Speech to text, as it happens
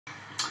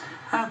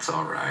That's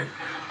all right.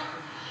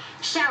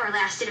 Shower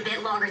lasted a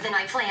bit longer than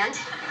I planned.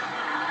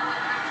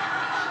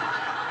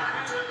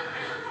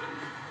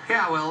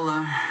 Yeah, well,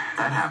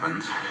 that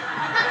happens.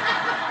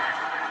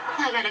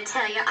 I gotta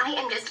tell you, I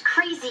am just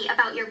crazy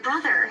about your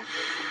brother.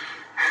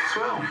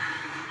 Swell.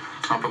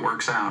 Hope it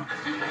works out.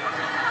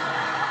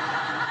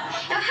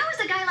 Now, how is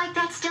a guy like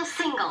that still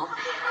single?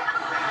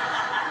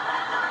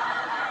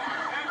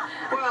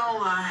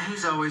 Well,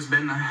 he's always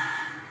been a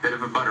bit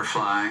of a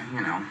butterfly,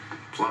 you know,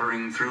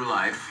 fluttering through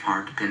life,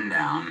 hard to pin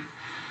down.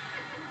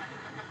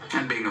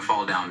 And being a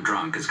fall-down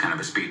drunk is kind of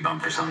a speed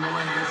bump for some of the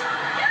ladies.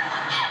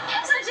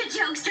 Such a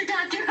jokester,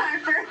 Dr.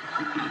 Harper.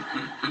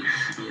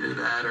 Either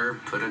that or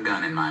put a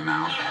gun in my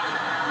mouth.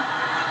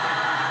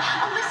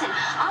 Oh, listen,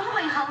 on the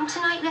way home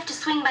tonight, we have to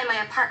swing by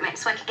my apartment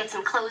so I can get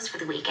some clothes for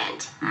the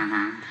weekend.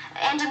 Mm-hmm.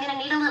 And I'm gonna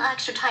need a little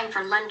extra time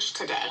for lunch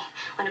today.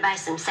 I'm gonna buy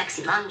some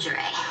sexy lingerie.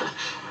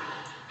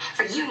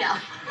 For you know.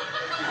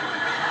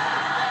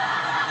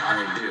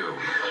 I do.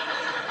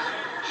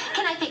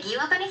 Can I pick you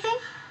up anything?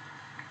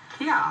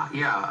 Yeah,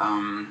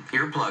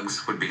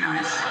 earplugs would be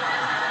nice.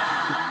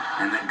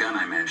 And that gun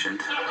I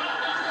mentioned.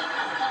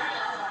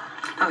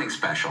 Nothing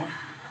special.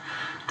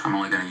 I'm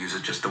only gonna use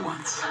it just the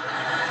once.